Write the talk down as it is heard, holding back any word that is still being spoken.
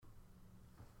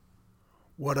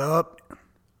What up?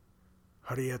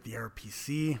 Huddy at the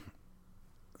RPC.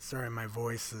 Sorry, my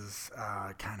voice is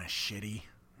kind of shitty.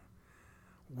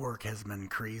 Work has been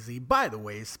crazy. By the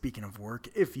way, speaking of work,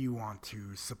 if you want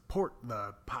to support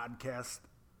the podcast,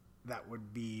 that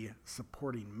would be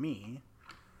supporting me.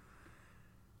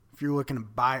 If you're looking to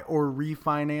buy or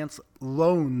refinance,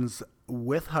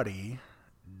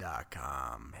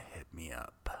 loanswithhuddy.com. Hit me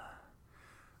up.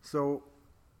 So,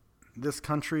 this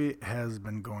country has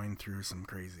been going through some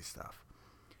crazy stuff.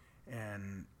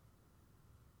 And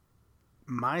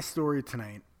my story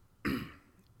tonight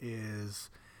is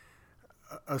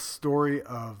a story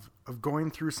of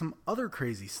going through some other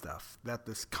crazy stuff that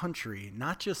this country,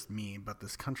 not just me, but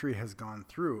this country has gone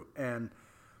through. And,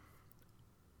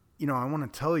 you know, I want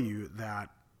to tell you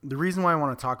that the reason why I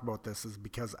want to talk about this is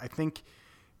because I think,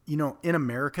 you know, in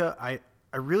America,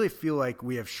 I really feel like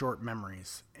we have short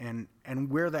memories, and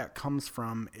where that comes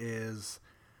from is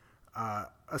a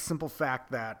simple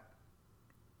fact that,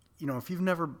 you know, if you've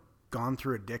never gone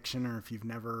through addiction, or if you've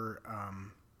never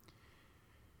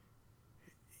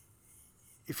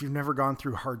gone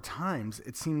through hard times,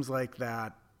 it seems like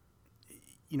that,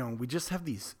 you know, we just have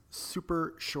these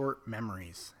super short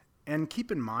memories. And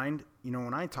keep in mind, you know,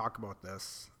 when I talk about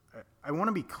this, I want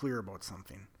to be clear about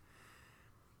something.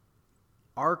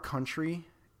 Our country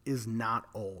is not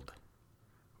old.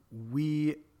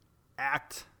 We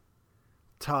act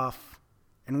tough,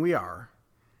 and we are.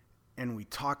 And we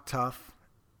talk tough,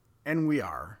 and we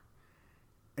are.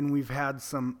 And we've had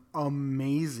some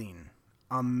amazing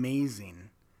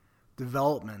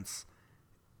developments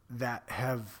that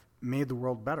have made the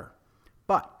world better.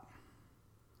 But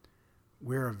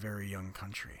we're a very young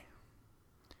country.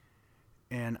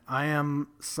 And I am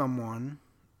someone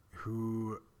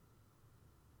who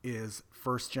is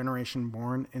first generation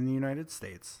born in the United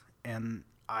States, and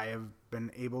I have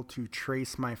been able to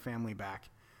trace my family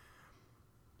back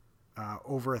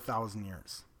over 1,000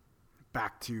 years,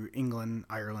 back to England,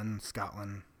 Ireland,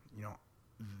 Scotland, you know,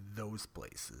 those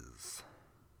places.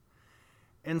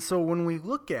 And so when we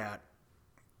look at,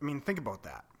 I mean, think about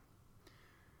that.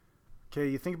 Okay,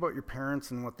 you think about your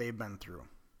parents and what they've been through,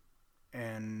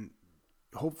 and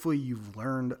hopefully you've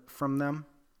learned from them.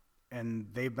 And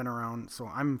they've been around. So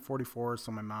I'm 44,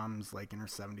 so my mom's like in her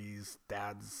 70s,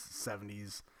 dad's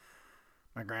 70s.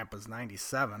 My grandpa's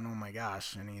 97, oh my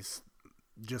gosh. And he's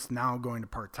just now going to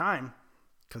part-time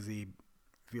because he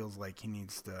feels like he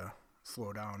needs to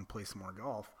slow down and play some more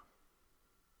golf.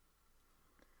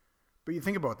 But you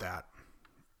think about that.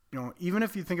 You know, even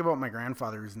if you think about my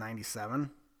grandfather who's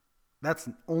 97, that's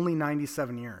only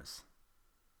 97 years.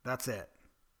 That's it.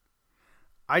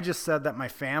 I just said that my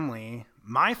family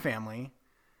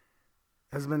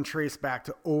has been traced back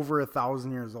to over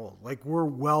 1,000 years old. Like, we're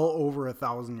well over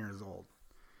 1,000 years old.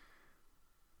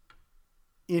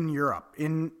 In Europe,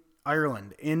 in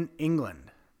Ireland, in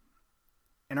England.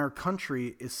 And our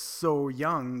country is so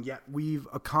young, yet we've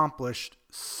accomplished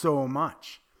so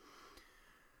much.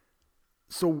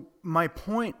 So my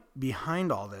point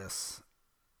behind all this,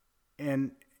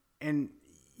 and you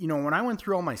know, when I went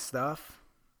through all my stuff,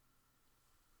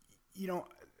 you know,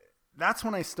 that's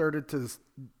when I started to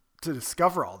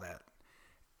discover all that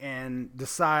and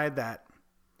decide that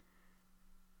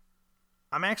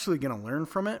I'm actually going to learn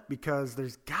from it, because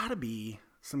there's got to be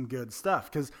some good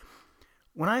stuff. Because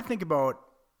when I think about,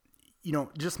 you know,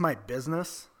 just my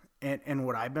business and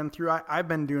what I've been through, I've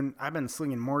been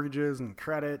slinging mortgages and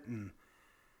credit and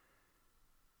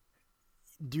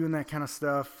doing that kind of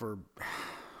stuff for,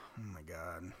 oh my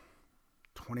God,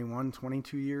 21,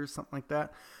 22 years, something like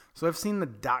that. So I've seen the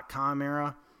dot-com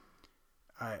era,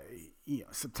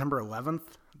 September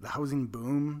 11th, the housing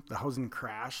boom, the housing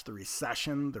crash, the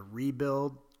recession, the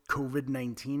rebuild,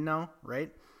 COVID-19 now, right?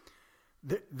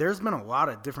 There's been a lot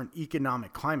of different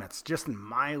economic climates just in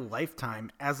my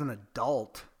lifetime as an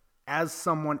adult, as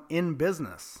someone in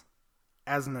business,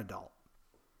 as an adult.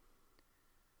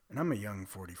 And I'm a young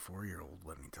 44-year-old,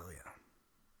 let me tell you.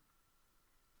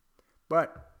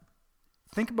 But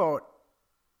think about,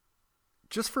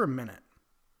 just for a minute,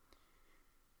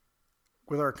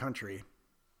 with our country,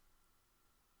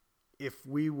 if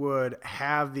we would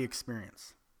have the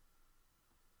experience.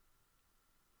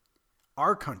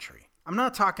 Our country. I'm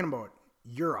not talking about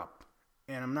Europe,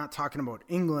 and I'm not talking about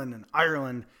England and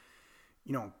Ireland,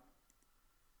 you know,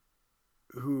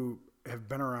 who have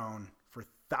been around for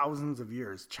thousands of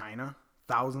years. China,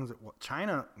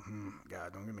 China,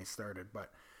 God, don't get me started,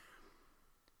 but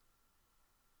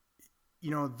you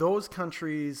know, those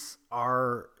countries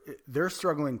they're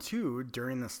struggling too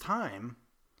during this time.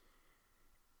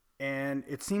 And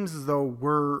it seems as though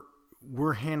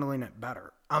we're handling it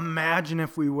better. Imagine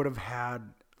if we would have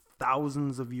had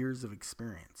thousands of years of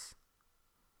experience.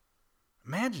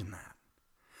 Imagine that.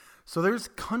 So there's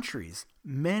countries,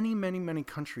 many, many, many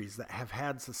countries that have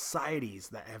had societies,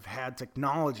 that have had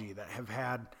technology, that have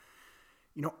had,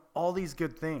 all these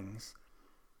good things.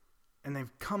 And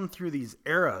they've come through these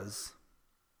eras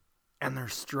and they're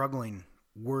struggling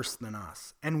worse than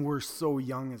us. And we're so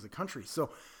young as a country.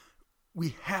 So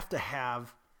we have to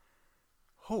have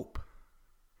hope.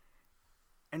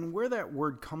 And where that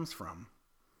word comes from,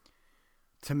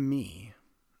 to me,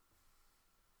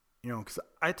 because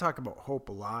I talk about hope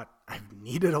a lot. I've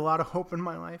needed a lot of hope in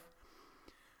my life.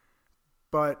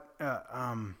 But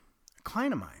a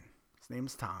client of mine, his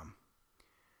name's Tom,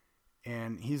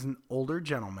 and he's an older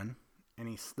gentleman, and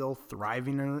he's still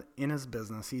thriving in his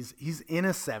business. He's in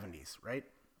his 70s, right?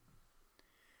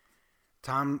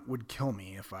 Tom would kill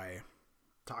me if I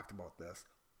talked about this.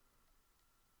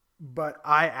 But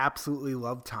I absolutely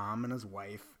love Tom and his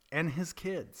wife and his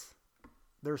kids.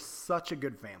 They're such a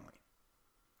good family.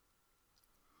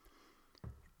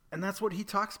 And that's what he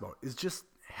talks about, is just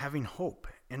having hope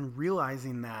and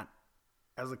realizing that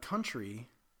as a country,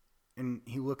 and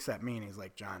he looks at me and he's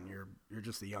like, John, you're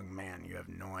just a young man. You have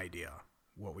no idea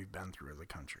what we've been through as a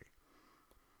country.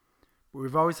 But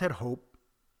we've always had hope.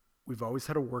 We've always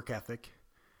had a work ethic.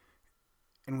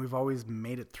 And we've always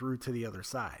made it through to the other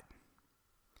side.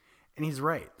 And he's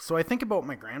right. So I think about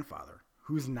my grandfather,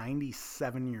 who's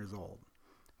 97 years old,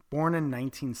 born in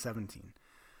 1917.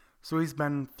 So he's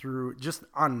been through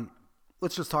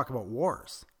let's just talk about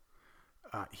wars.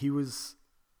 He was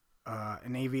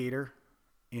an aviator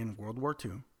in World War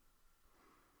II.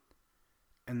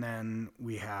 And then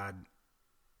we had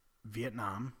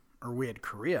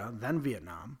Korea, then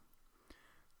Vietnam.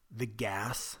 The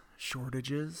gas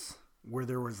shortages where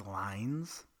there was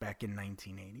lines back in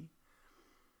 1980.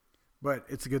 But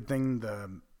it's a good thing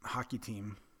the hockey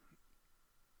team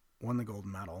won the gold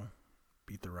medal,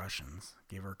 beat the Russians,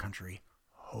 gave our country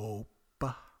hope,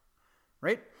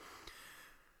 right?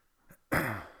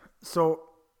 So,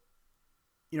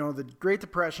 the Great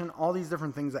Depression, all these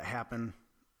different things that happen,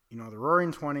 the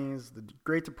Roaring '20s, the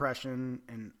Great Depression,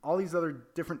 and all these other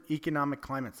different economic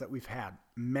climates that we've had,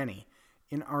 many,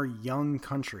 in our young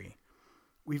country.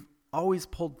 We've always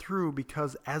pulled through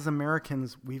because as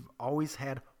Americans, we've always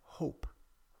had hope.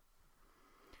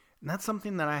 And that's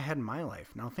something that I had in my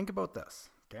life. Now think about this,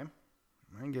 okay?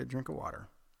 I'm going to get a drink of water.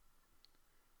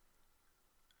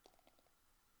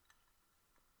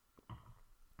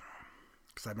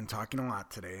 Because I've been talking a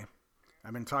lot today.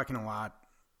 I've been talking a lot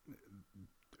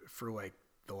for like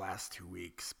the last 2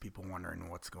 weeks. People wondering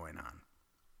what's going on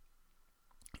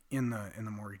in the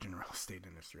mortgage and real estate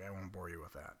industry. I won't bore you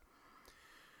with that.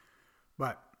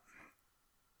 But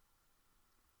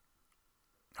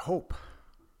hope,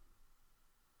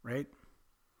 right?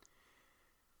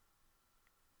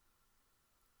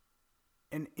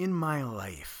 And in my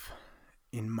life,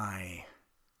 in my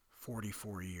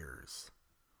 44 years,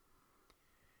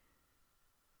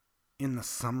 in the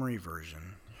summary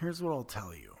version, here's what I'll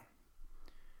tell you.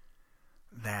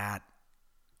 That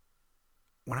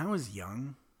when I was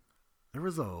young, there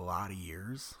was a lot of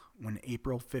years when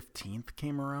April 15th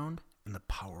came around and the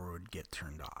power would get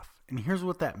turned off. And here's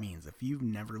what that means. If you've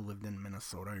never lived in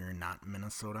Minnesota, or you're not in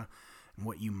Minnesota, and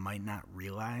what you might not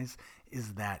realize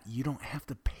is that you don't have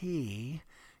to pay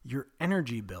your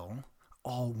energy bill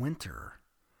all winter.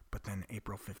 But then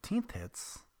April 15th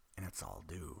hits and it's all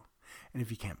due. And if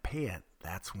you can't pay it,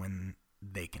 that's when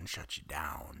they can shut you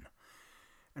down.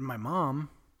 And my mom,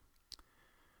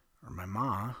 or my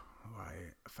ma, who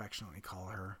I affectionately call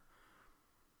her,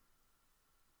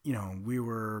 it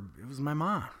was my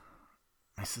ma,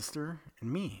 my sister,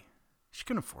 and me. She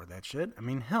couldn't afford that shit. I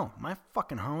mean, hell, my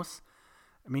fucking house,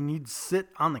 you'd sit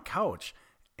on the couch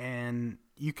and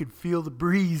you could feel the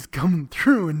breeze coming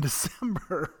through in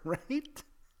December, right?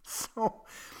 So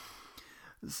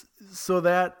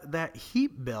that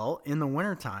heat bill in the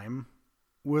wintertime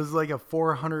was like a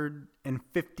 $450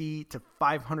 to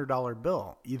 $500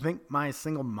 bill. You think my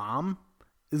single mom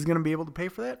is going to be able to pay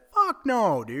for that? Fuck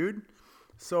no, dude.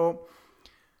 So,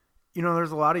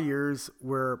 there's a lot of years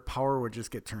where power would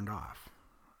just get turned off.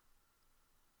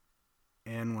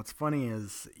 And what's funny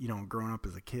is, growing up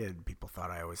as a kid, people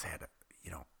thought I always had,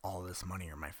 all this money,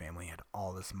 or my family had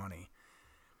all this money.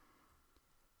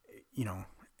 And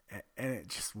it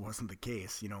just wasn't the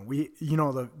case.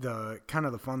 The kind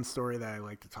of the fun story that I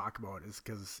like to talk about is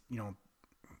because,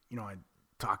 I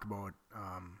talk about,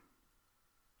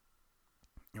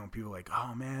 people like,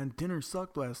 oh man, dinner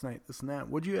sucked last night, this and that.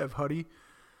 What'd you have, Huddy?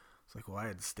 It's like, well, I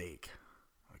had steak.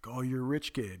 Like, like, oh, you're a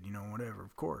rich kid, whatever,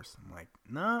 of course. I'm like,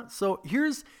 nah. So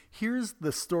here's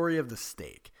the story of the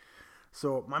steak.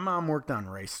 So my mom worked on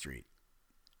Rice Street,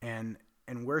 and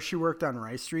where she worked on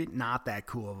Rice Street, not that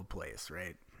cool of a place,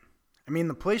 right? I mean,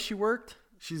 the place she worked,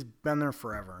 she's been there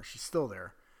forever. She's still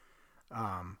there.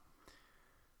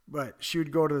 But she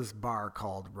would go to this bar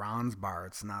called Ron's Bar.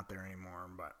 It's not there anymore,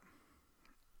 but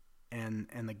and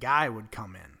the guy would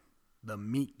come in, the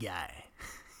meat guy.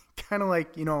 Kind of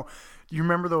like, you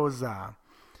remember those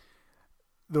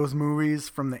movies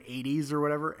from the 80s or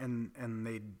whatever, and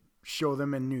they'd show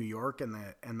them in New York, and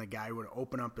the guy would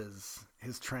open up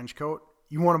his trench coat.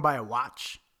 You want to buy a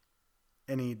watch?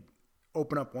 And he'd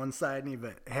open up one side,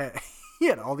 and he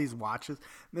had all these watches.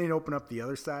 And then he'd open up the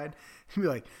other side. He'd be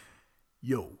like,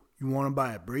 yo, you want to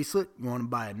buy a bracelet? You want to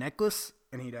buy a necklace?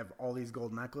 And he'd have all these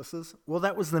gold necklaces. Well,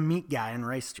 that was the meat guy in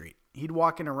Rice Street. He'd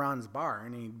walk into Ron's Bar,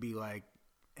 and he'd be like,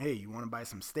 hey, you want to buy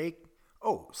some steak?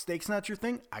 Oh, steak's not your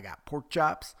thing? I got pork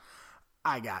chops.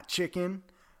 I got chicken.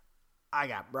 I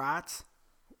got brats.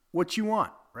 What you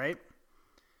want, right?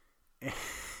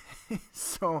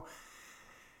 So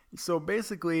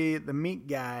basically, the meat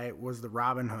guy was the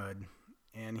Robin Hood,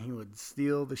 and he would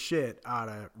steal the shit out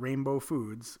of Rainbow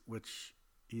Foods, which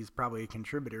he's probably a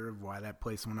contributor of why that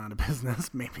place went out of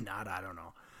business. Maybe not, I don't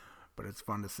know. But it's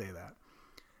fun to say that.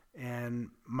 And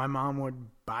my mom would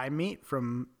buy meat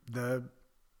from the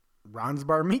Ron's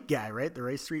Bar meat guy, right? The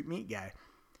Rice Street meat guy.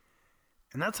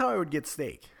 And that's how I would get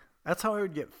steak. That's how I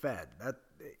would get fed.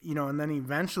 And then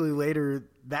eventually later,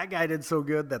 that guy did so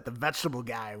good that the vegetable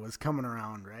guy was coming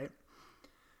around, right?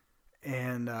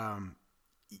 And,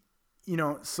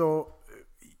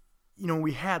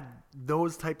 we had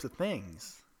those types of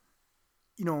things,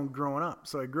 growing up.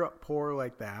 So I grew up poor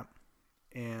like that.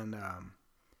 And,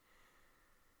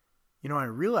 I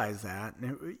realized that,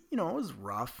 and it was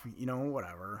rough,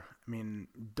 whatever. I mean,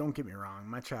 don't get me wrong.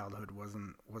 My childhood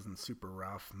wasn't super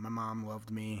rough. My mom loved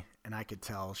me, and I could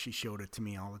tell. She showed it to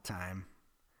me all the time.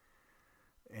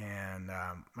 And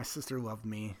my sister loved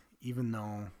me, even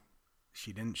though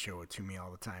she didn't show it to me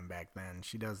all the time back then.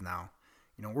 She does now.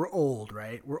 We're old,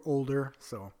 right? We're older,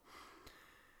 so.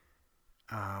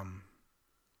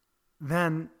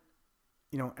 Then,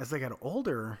 as I got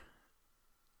older,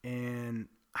 and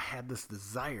I had this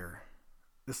desire,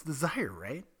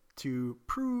 right, to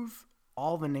prove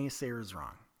all the naysayers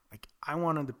wrong. Like, I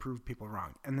wanted to prove people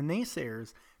wrong. And the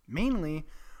naysayers mainly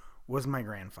was my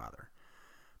grandfather.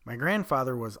 My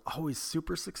grandfather was always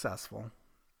super successful,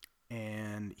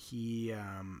 and he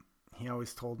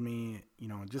always told me,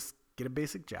 just get a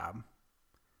basic job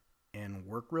and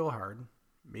work real hard.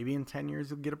 Maybe in 10 years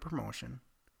you'll get a promotion.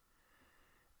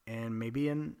 And maybe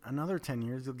in another 10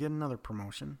 years you'll get another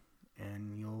promotion.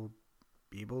 And you'll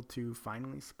be able to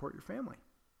finally support your family.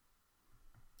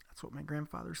 That's what my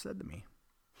grandfather said to me.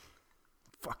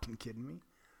 Fucking kidding me?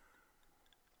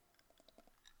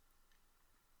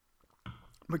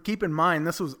 But keep in mind,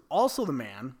 this was also the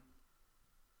man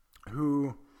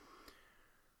who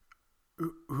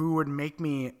would make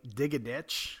me dig a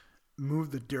ditch,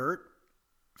 move the dirt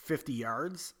 50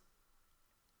 yards,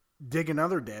 dig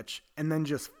another ditch, and then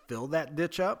just fill that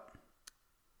ditch up.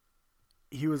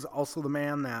 He was also the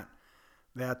man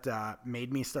that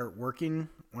made me start working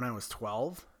when I was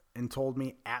 12 and told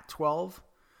me at 12,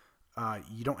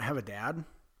 you don't have a dad.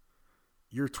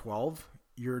 You're 12.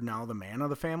 You're now the man of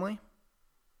the family,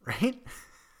 right?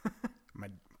 My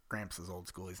gramps is old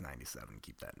school. He's 97.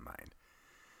 Keep that in mind.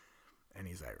 And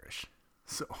he's Irish.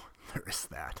 So there is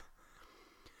that.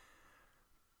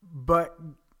 But,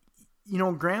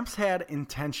 Gramps had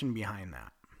intention behind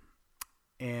that.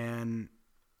 And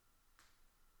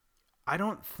I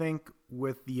don't think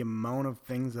with the amount of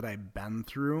things that I've been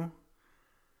through,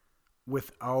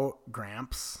 without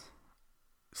Gramps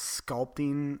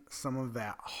sculpting some of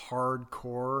that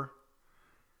hardcore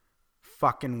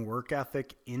fucking work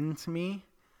ethic into me,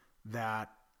 that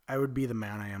I would be the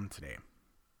man I am today.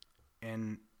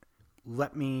 And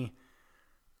let me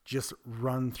just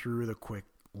run through the quick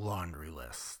laundry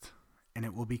list, and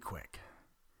it will be quick.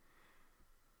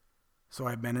 So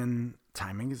I've been in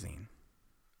Time Magazine.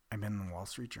 I've been in the Wall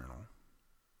Street Journal.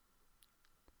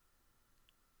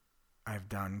 I've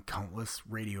done countless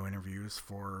radio interviews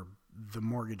for the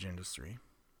mortgage industry.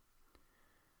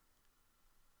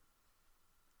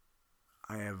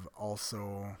 I have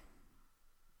also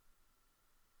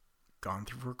gone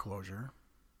through foreclosure,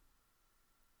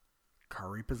 car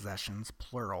repossessions,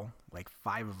 plural, like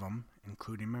 5 of them,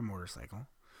 including my motorcycle,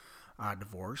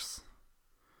 divorce,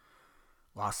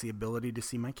 lost the ability to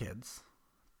see my kids,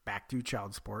 back due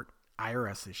child support,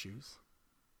 IRS issues.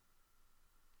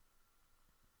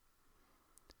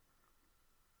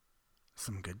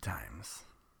 some good times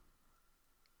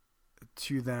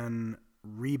to then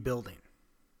rebuilding.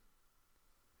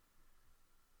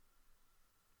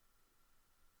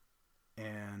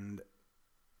 And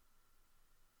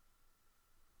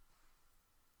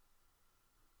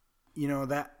you know,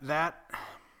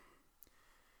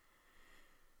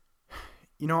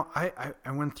 I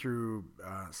went through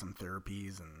some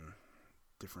therapies and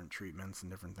different treatments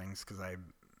and different things because I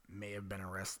may have been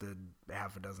arrested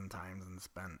half a dozen times and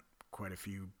spent quite a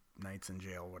few nights in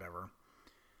jail, whatever.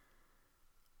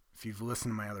 If you've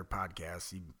listened to my other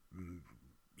podcasts, you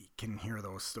can hear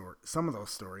those some of those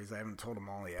stories. I haven't told them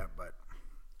all yet, but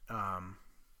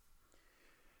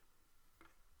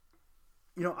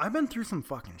I've been through some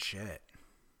fucking shit.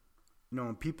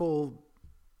 People,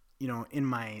 in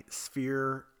my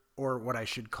sphere, or what I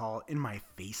should call in my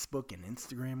Facebook and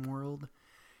Instagram world,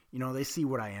 they see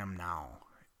what I am now.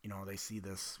 They see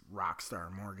this rock star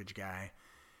mortgage guy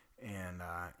and,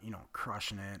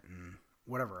 crushing it and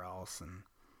whatever else. And,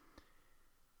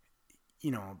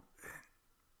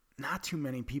 not too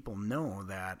many people know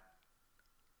that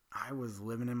I was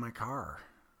living in my car.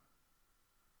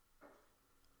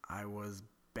 I was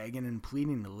begging and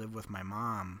pleading to live with my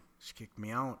mom. She kicked me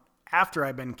out after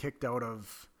I'd been kicked out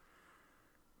of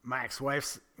my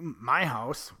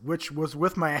house, which was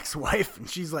with my ex-wife, and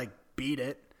she's like, beat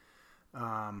it.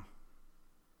 I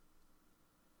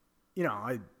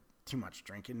too much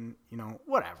drinking,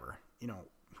 whatever,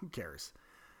 who cares?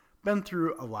 Been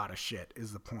through a lot of shit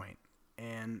is the point.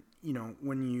 And,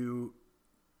 when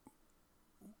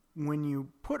you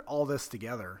put all this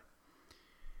together,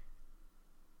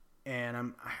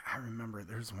 and I remember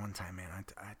there's one time, man,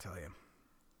 I tell you,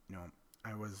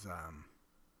 I was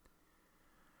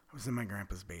in my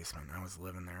grandpa's basement. I was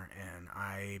living there, and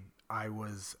I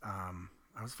was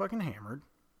fucking hammered.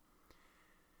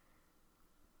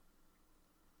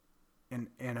 And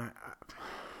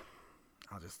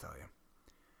I'll just tell you,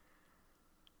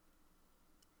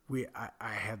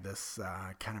 I had this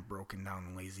kind of broken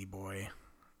down lazy boy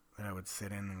that I would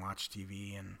sit in and watch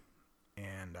TV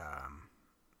and a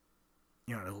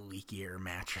leaky air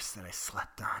mattress that I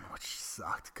slept on, which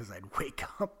sucked because I'd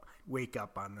wake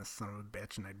up on this son of a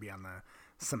bitch, and I'd be on the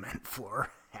cement floor,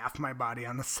 half my body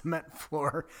on the cement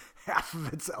floor, half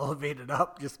of it's elevated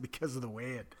up just because of the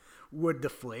way it would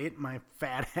deflate my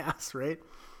fat ass, right?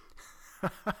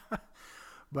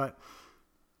 But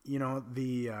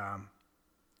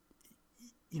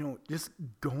just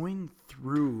going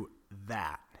through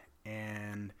that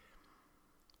and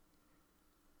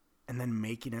then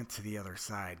making it to the other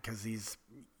side, because these,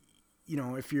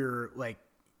 if you're like,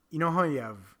 how you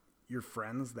have your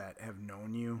friends that have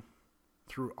known you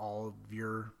through all of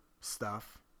your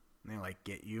stuff, and they like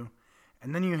get you,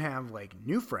 and then you have like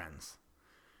new friends,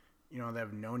 that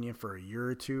have known you for a year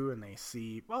or two, and they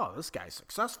see, well, this guy's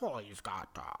successful, he's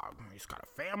got a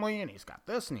family, and he's got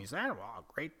this, and he's that, well,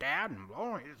 great dad, and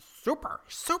oh, he's super.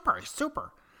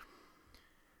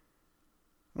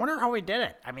 Wonder how he did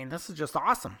it. I mean, this is just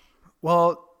awesome.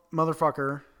 Well,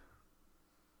 motherfucker,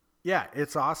 yeah,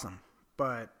 it's awesome,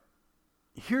 but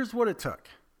here's what it took,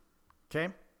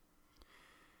 okay?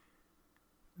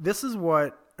 This is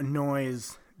what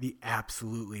annoys the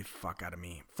absolutely fuck out of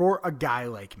me for a guy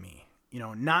like me.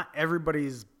 Not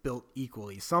everybody's built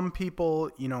equally. Some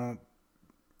people,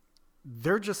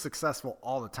 they're just successful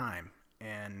all the time,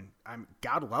 and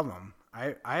God love them.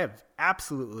 I have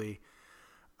absolutely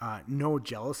no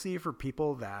jealousy for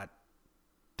people that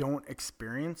don't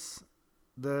experience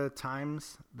the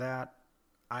times that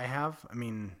I have. I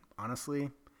mean, honestly,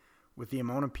 with the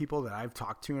amount of people that I've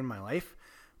talked to in my life,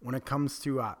 when it comes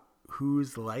to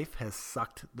whose life has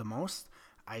sucked the most,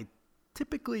 I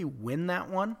typically win that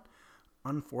one,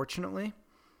 unfortunately.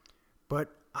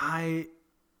 But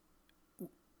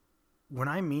when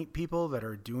I meet people that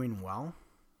are doing well,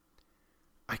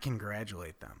 I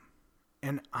congratulate them.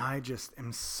 And I just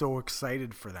am so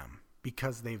excited for them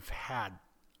because they've had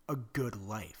a good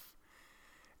life.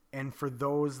 And for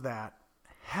those that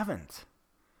haven't,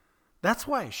 that's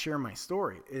why I share my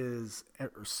stories, is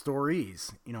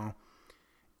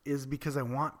because I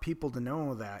want people to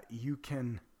know that you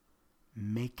can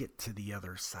make it to the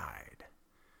other side.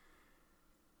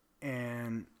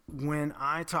 And when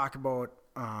I talk about,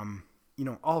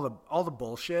 all the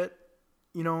bullshit,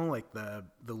 like the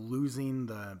losing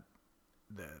the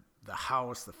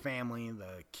house, the family,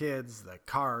 the kids, the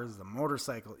cars, the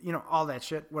motorcycle, all that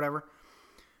shit, whatever.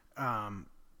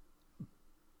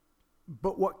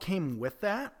 But what came with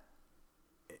that,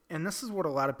 and this is what a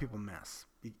lot of people miss,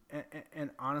 and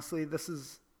honestly, this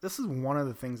is one of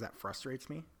the things that frustrates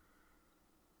me.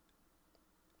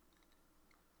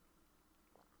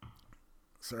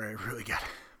 Sorry, I really got to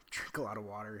drink a lot of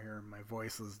water here. My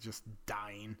voice is just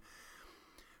dying.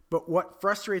 But what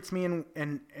frustrates me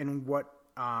and what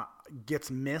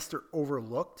gets missed or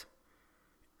overlooked,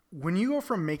 when you go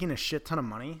from making a shit ton of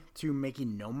money to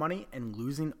making no money and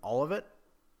losing all of it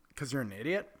because you're an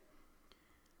idiot,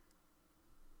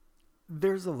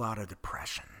 there's a lot of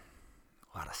depression,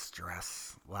 a lot of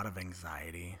stress, a lot of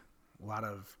anxiety, a lot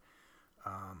of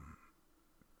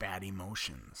bad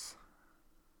emotions.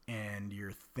 And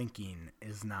your thinking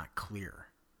is not clear.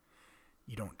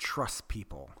 You don't trust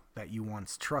people that you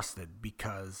once trusted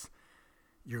because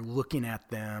you're looking at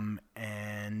them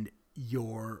and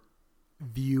your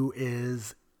view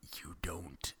is, you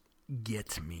don't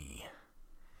get me.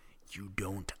 You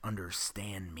don't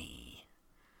understand me.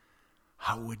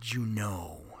 How would you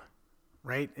know?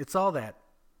 Right? It's all that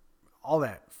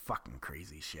fucking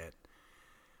crazy shit.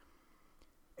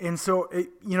 And so,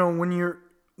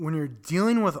 when you're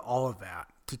dealing with all of that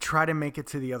to try to make it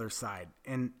to the other side,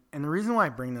 and the reason why I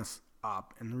bring this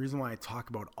up and the reason why I talk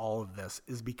about all of this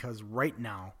is because right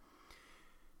now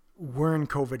we're in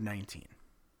COVID-19.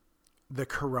 The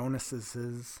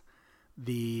coronases,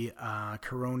 the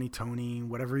coronitoni,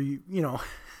 whatever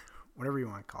whatever you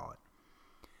want to call it.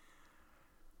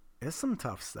 It's some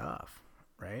tough stuff,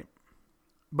 right?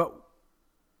 But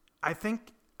I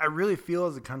really feel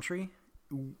as a country,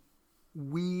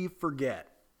 we forget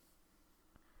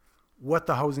what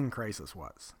the housing crisis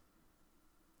was.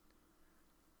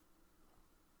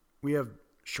 We have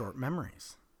short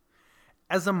memories.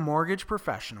 As a mortgage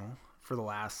professional for the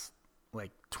last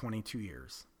 22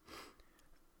 years,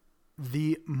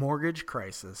 the mortgage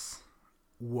crisis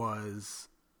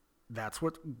that's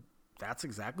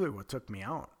exactly what took me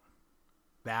out.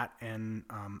 That and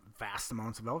vast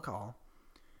amounts of alcohol.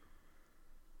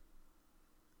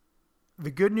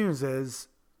 The good news is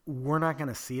we're not going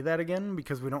to see that again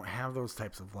because we don't have those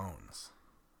types of loans.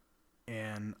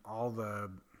 And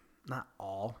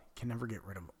can never get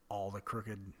rid of all the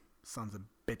crooked sons of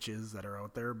bitches that are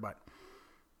out there, but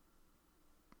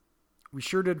we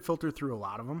sure did filter through a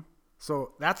lot of them.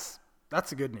 So that's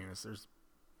the good news. There's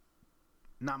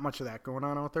not much of that going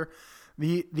on out there.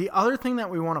 The other thing that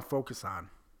we want to focus on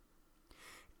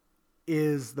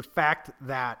is the fact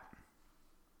that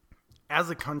as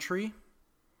a country,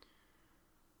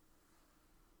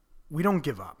 we don't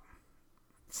give up.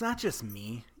 It's not just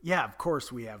me. Yeah, of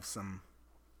course we have some,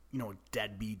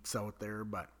 deadbeats out there,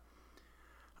 but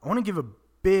I want to give a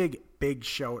big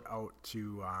shout out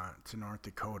to North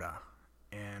Dakota.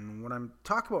 And when I'm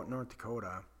talking about North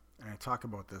Dakota, and I talk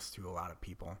about this to a lot of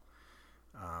people,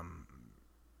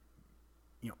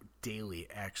 daily,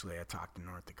 actually, I talk to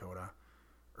North Dakota,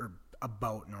 or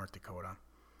about North Dakota.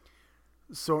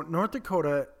 So North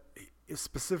Dakota is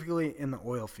specifically in the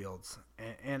oil fields.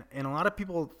 And a lot of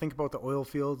people think about the oil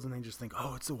fields and they just think,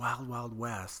 oh, it's the wild, wild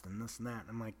west and this and that. And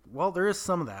I'm like, well, there is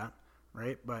some of that,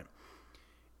 right? But,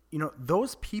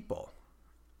 those people,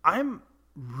 I'm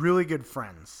really good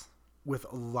friends with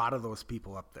a lot of those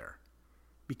people up there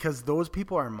because those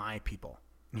people are my people.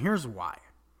 And here's why.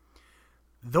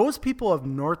 Those people of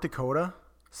North Dakota,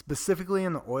 specifically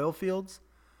in the oil fields,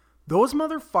 those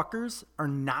motherfuckers are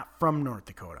not from North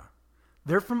Dakota.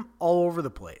 They're from all over the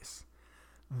place.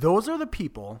 Those are the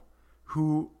people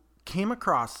who came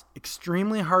across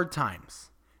extremely hard times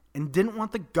and didn't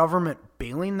want the government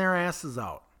bailing their asses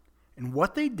out. And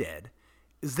what they did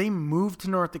is they moved to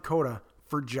North Dakota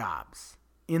for jobs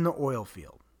in the oil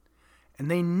field.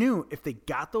 And they knew if they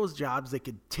got those jobs, they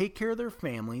could take care of their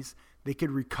families, they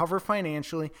could recover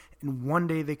financially, and one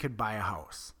day they could buy a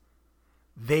house.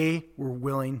 They were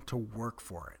willing to work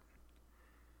for it.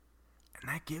 And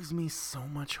that gives me so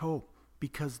much hope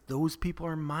because those people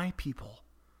are my people.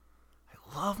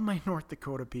 I love my North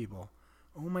Dakota people.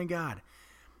 Oh my God.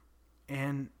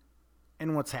 And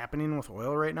what's happening with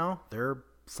oil right now,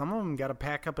 some of them got to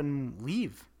pack up and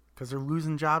leave because they're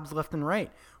losing jobs left and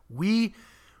right. We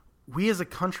as a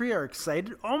country are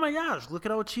excited. Oh my gosh, look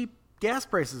at how cheap gas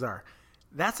prices are.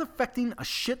 That's affecting a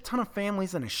shit ton of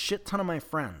families and a shit ton of my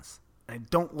friends. And I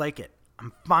don't like it.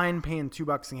 I'm fine paying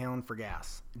 $2 a gallon for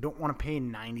gas. I don't want to pay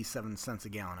 97 cents a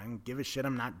gallon. I don't give a shit.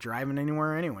 I'm not driving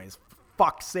anywhere anyways. For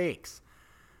fuck's sakes.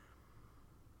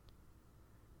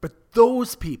 But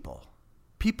those people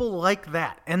like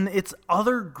that, and it's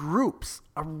other groups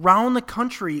around the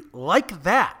country like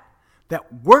that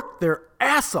work their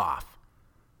ass off.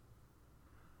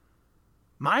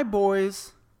 My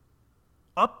boys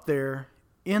up there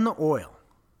in the oil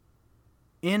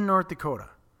in North Dakota,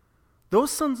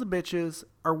 those sons of bitches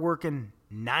are working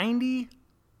 90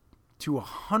 to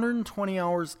 120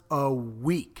 hours a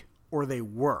week, or they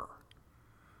were,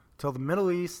 till the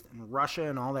Middle East and Russia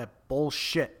and all that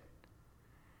bullshit.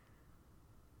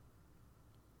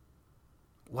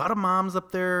 A lot of moms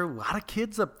up there, a lot of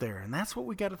kids up there, and that's what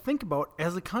we got to think about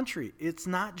as a country. It's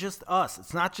not just us.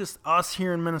 It's not just us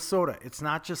here in Minnesota. It's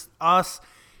not just us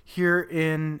here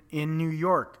in New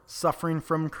York suffering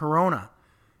from corona.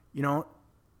 You know,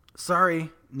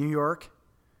 sorry, New York.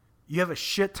 You have a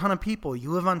shit ton of people. You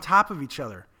live on top of each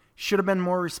other. Should have been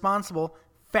more responsible,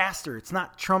 faster. It's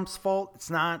not Trump's fault. It's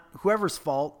not whoever's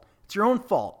fault. It's your own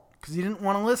fault because you didn't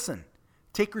want to listen.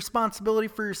 Take responsibility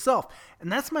for yourself.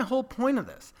 And that's my whole point of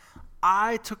this.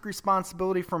 I took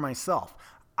responsibility for myself.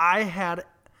 I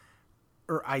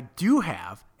do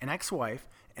have an ex-wife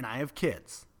and I have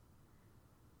kids.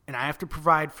 And I have to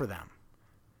provide for them.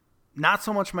 Not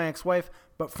so much my ex-wife,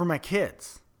 but for my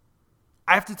kids.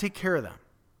 I have to take care of them.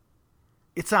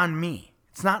 It's on me.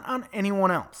 It's not on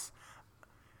anyone else.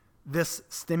 This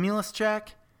stimulus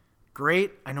check,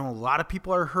 great. I know a lot of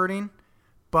people are hurting.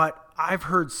 But I've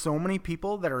heard so many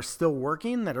people that are still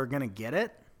working that are going to get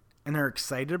it and they're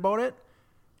excited about it.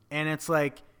 And it's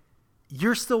like,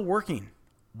 you're still working.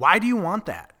 Why do you want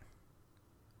that?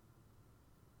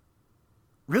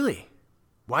 Really?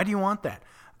 Why do you want that?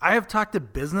 I have talked to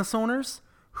business owners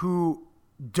who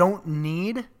don't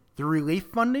need the relief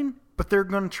funding, but they're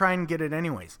going to try and get it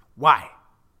anyways. Why?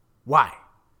 Why?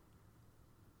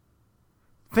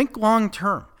 Think long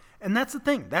term. And that's the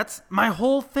thing. That's my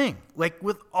whole thing. Like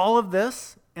with all of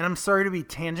this, and I'm sorry to be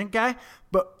tangent guy,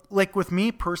 but like with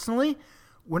me personally,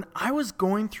 when I was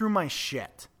going through my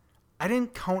shit, I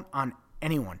didn't count on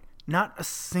anyone, not a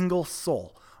single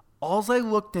soul. All I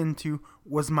looked into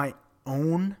was my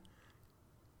own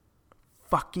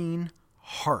fucking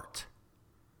heart.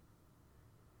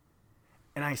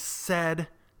 And I said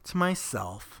to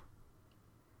myself,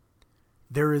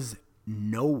 there is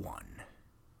no one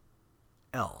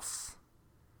else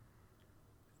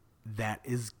that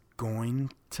is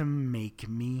going to make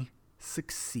me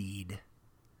succeed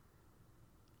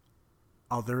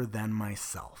other than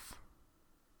myself.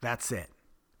 That's it.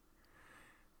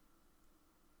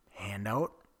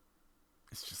 Handout,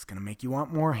 it's just going to make you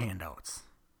want more handouts.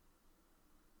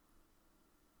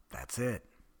 That's it.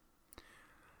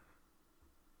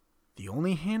 The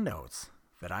only handouts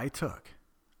that I took,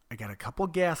 I got a couple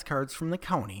gas cards from the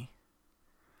county.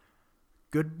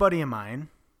 Good buddy of mine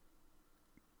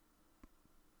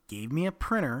gave me a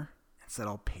printer and said,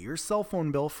 I'll pay your cell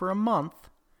phone bill for a month.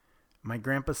 My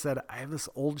grandpa said, I have this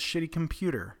old shitty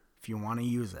computer if you want to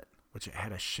use it, which it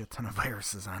had a shit ton of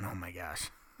viruses on. Oh my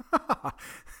gosh.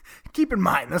 Keep in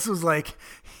mind, this was like,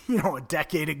 a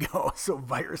decade ago. So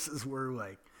viruses were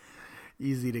like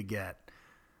easy to get.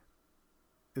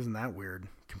 Isn't that weird?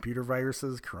 Computer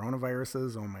viruses,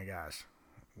 coronaviruses. Oh my gosh.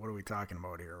 What are we talking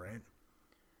about here, right?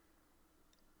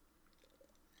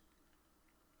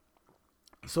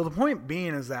 So the point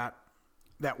being is that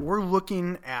we're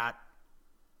looking at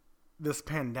this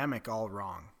pandemic all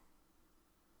wrong.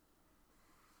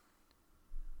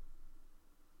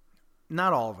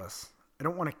 Not all of us. I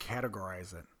don't want to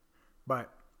categorize it.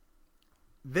 But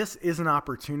this is an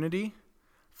opportunity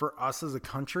for us as a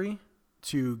country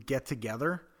to get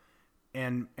together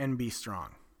and be strong.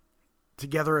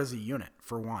 Together as a unit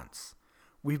for once.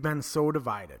 We've been so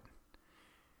divided.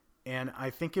 And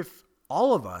I think if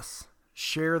all of us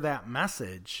share that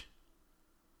message,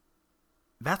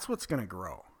 that's what's going to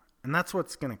grow. And that's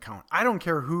what's going to count. I don't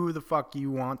care who the fuck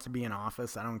you want to be in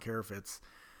office. I don't care if it's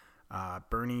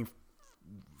Bernie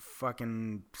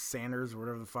fucking Sanders or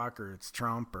whatever the fuck, or it's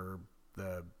Trump or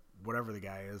the whatever the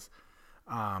guy is.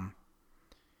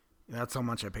 That's how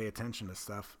much I pay attention to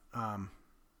stuff. But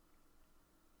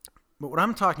what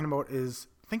I'm talking about is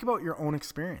think about your own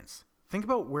experience. Think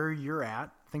about where you're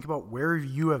at. Think about where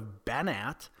you have been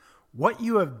at, what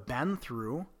you have been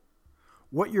through,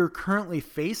 what you're currently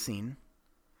facing,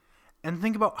 and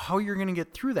think about how you're going to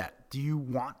get through that. Do you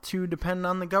want to depend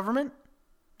on the government?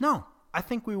 No. I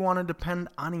think we want to depend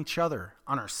on each other,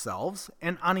 on ourselves,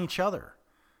 and on each other.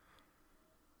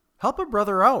 Help a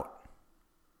brother out.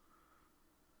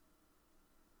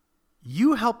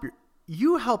 You help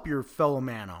your fellow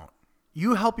man out.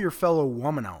 You help your fellow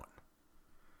woman out.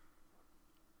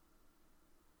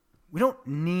 We don't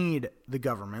need the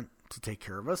government to take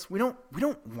care of us. We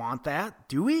don't want that,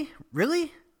 do we?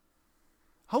 Really?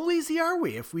 How lazy are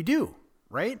we if we do,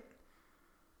 right?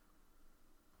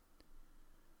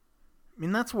 I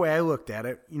mean, that's the way I looked at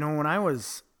it. When I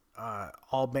was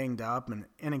all banged up,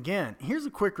 and again, here's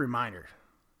a quick reminder.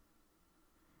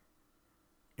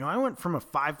 I went from a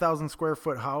 5,000 square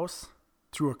foot house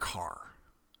to a car.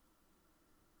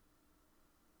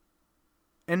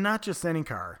 And not just any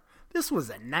car. This was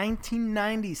a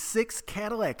 1996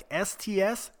 Cadillac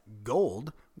STS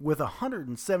Gold with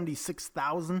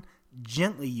 176,000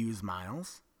 gently used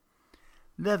miles.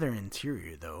 Leather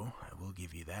interior, though, I will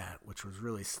give you that, which was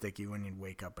really sticky when you'd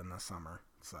wake up in the summer.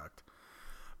 It sucked.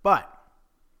 But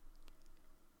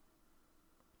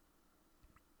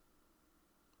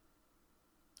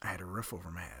I had a roof over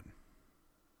my head.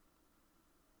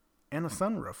 And a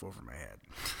sunroof over my head.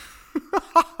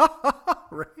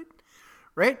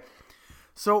 Right?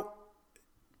 So,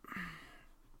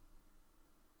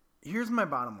 here's my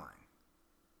bottom line.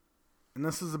 And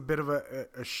this is a bit of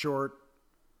a short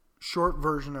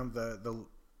version of the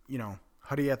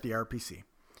Huddy at the RPC.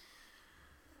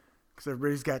 Because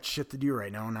everybody's got shit to do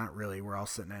right now. Not really. We're all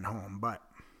sitting at home. But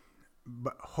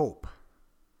hope.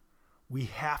 We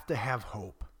have to have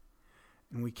hope.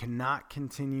 And we cannot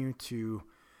continue to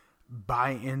buy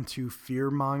into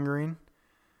fear-mongering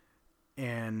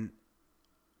and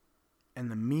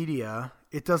the media.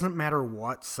 It doesn't matter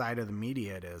what side of the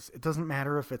media it is. It doesn't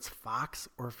matter if it's Fox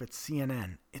or if it's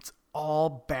CNN. It's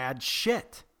all bad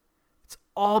shit. It's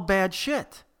all bad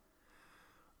shit.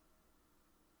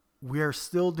 We are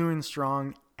still doing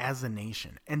strong as a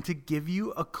nation. And to give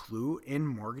you a clue in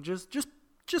mortgages,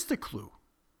 just a clue.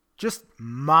 Just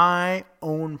my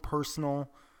own personal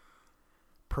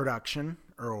production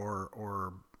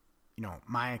or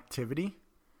my activity.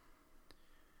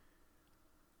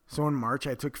 So in March,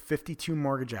 I took 52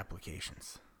 mortgage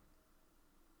applications.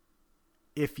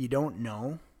 If you don't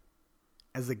know,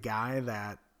 as a guy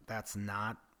that's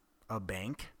not a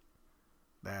bank,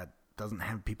 that doesn't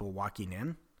have people walking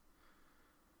in,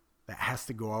 that has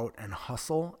to go out and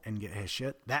hustle and get his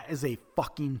shit, that is a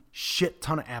fucking shit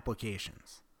ton of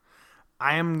applications.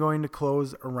 I am going to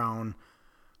close around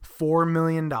 $4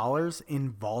 million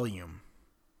in volume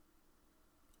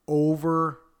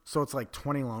so it's like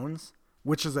 20 loans,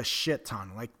 which is a shit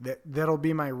ton. Like that'll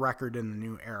be my record in the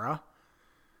new era.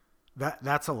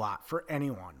 That's a lot for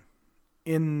anyone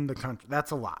in the country.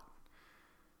 That's a lot.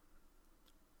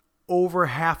 Over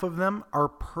half of them are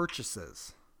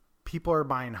purchases. People are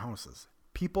buying houses.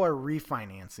 People are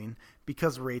refinancing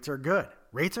because rates are good.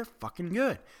 Rates are fucking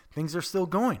good. Things are still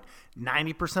going.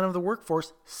 90% of the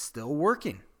workforce still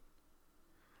working.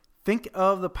 Think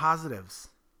of the positives.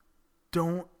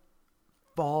 Don't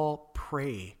fall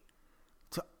prey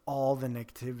to all the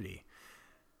negativity.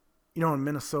 In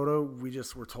Minnesota, we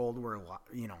just were told we're,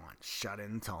 shut in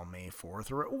until May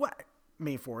 4th or what?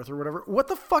 May 4th or whatever. What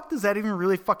the fuck does that even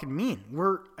really fucking mean?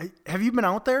 Have you been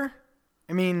out there?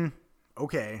 I mean,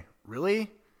 okay,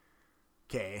 really?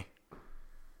 Okay.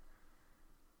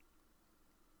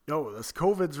 Oh, this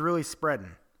COVID's really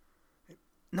spreading.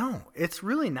 No, it's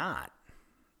really not.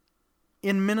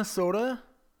 In Minnesota,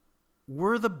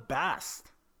 we're the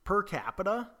best per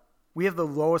capita. We have the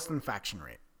lowest infection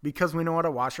rate because we know how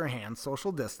to wash our hands,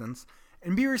 social distance,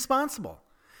 and be responsible.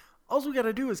 All we got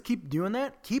to do is keep doing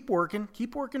that, keep working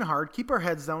hard, keep our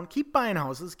heads down, keep buying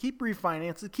houses, keep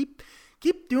refinances, keep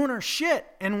doing our shit,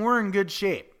 and we're in good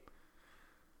shape.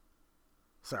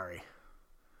 Sorry.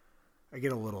 I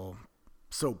get a little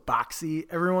soapboxy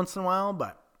every once in a while,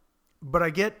 but I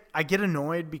get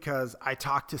annoyed because I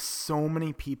talk to so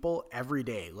many people every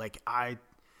day. Like I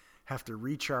have to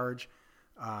recharge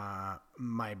I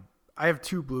have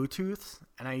two Bluetooths,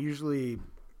 and I usually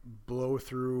blow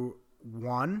through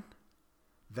one,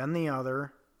 then the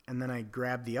other, and then I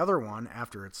grab the other one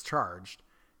after it's charged,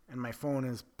 and my phone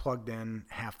is plugged in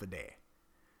half the day,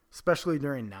 especially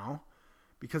during now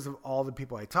because of all the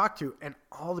people I talk to. And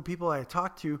all the people I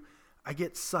talk to, I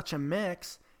get such a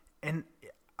mix, and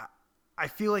I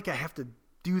feel like I have to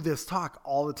do this talk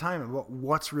all the time about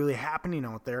what's really happening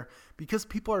out there because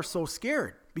people are so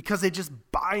scared because they just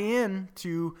buy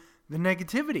into the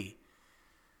negativity.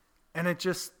 And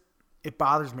it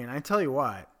bothers me. And I tell you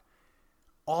what,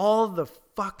 all the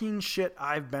fucking shit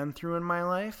I've been through in my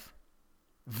life,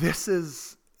 this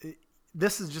is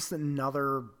just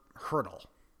another hurdle.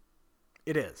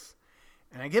 It is.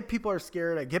 And I get people are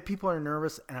scared. I get people are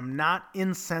nervous, and I'm not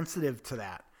insensitive to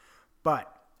that.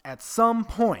 But at some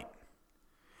point,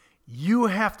 you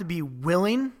have to be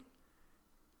willing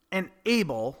and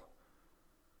able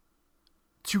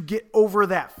to get over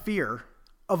that fear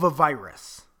of a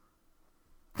virus.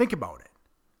 Think about it.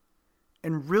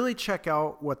 And really check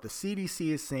out what the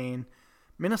CDC is saying,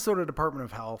 Minnesota Department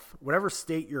of Health, whatever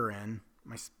state you're in.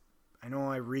 I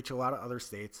know I reach a lot of other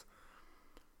states.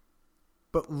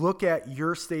 But look at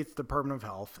your state's Department of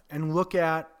Health and look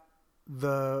at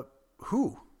the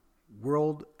WHO,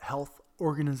 World Health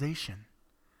Organization.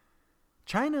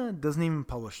 China doesn't even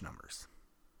publish numbers.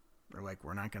 They're like,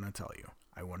 we're not going to tell you.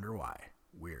 I wonder why.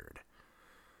 Weird.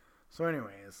 So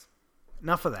anyways,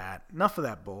 enough of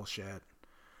that bullshit.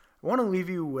 I want to leave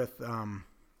you with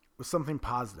something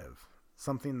positive,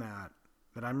 something that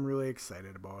I'm really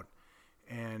excited about,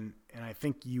 and I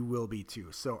think you will be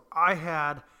too. So I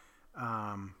had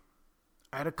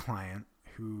a client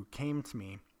who came to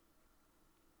me,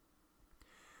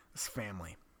 this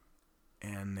family,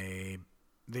 and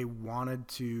they wanted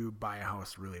to buy a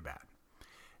house really bad,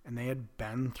 and they had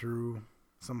been through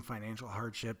some financial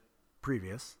hardship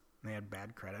previous. They had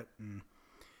bad credit,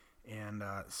 and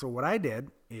so what I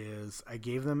did is I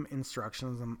gave them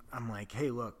instructions. I'm like, hey,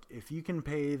 look, if you can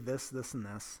pay this, this, and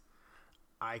this,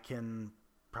 I can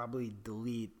probably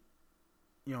delete,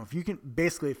 if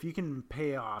you can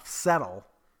pay off, settle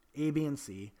A, B, and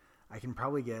C, I can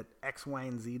probably get X, Y,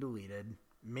 and Z deleted.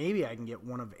 Maybe I can get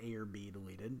one of A or B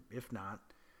deleted, if not.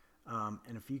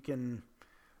 And if you can,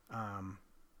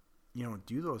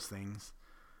 do those things,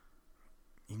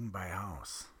 you can buy a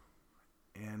house.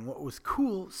 And what was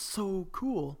so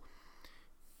cool,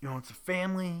 it's a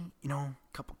family,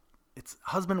 it's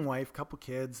husband and wife, couple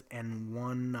kids, and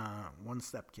one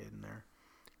step kid in there.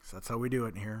 So that's how we do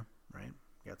it here, right?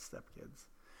 We got step kids,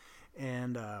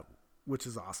 and which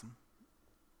is awesome.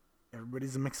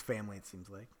 Everybody's a mixed family, it seems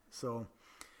like. So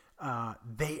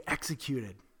they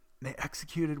executed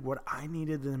what I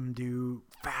needed them to do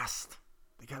fast.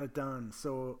 They got it done.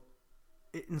 So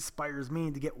it inspires me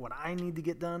to get what I need to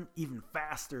get done even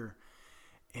faster.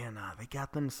 And they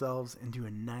got themselves into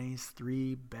a nice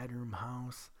 3-bedroom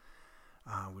house.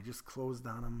 We just closed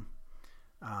on them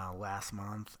last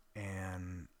month,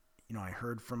 and I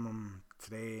heard from them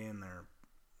today, and I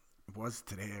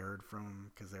heard from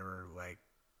them because they were like,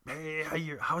 hey,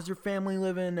 how's your family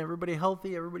living? Everybody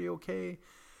healthy? Everybody okay?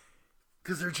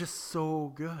 Because they're just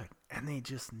so good, and they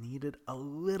just needed a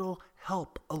little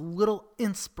help, a little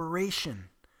inspiration.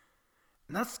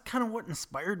 And that's kind of what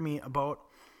inspired me about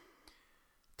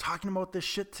talking about this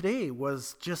shit today,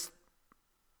 was just,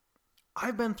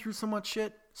 I've been through so much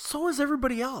shit, so has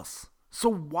everybody else. So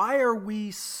why are we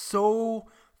so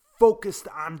focused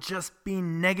on just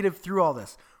being negative through all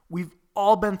this? We've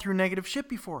all been through negative shit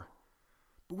before.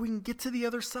 But we can get to the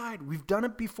other side. We've done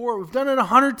it before. We've done it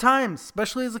 100 times,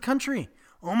 especially as a country.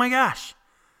 Oh my gosh.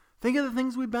 Think of the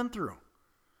things we've been through.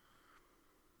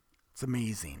 It's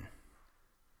amazing.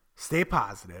 Stay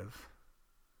positive.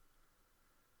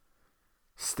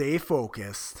 Stay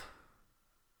focused.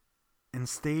 And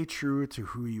stay true to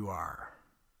who you are.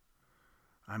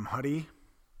 I'm Huddy.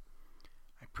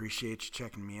 I appreciate you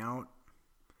checking me out.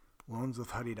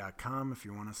 LoansWithHuddy.com if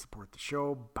you want to support the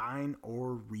show, buying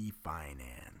or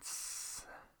refinance.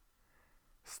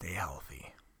 Stay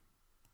healthy.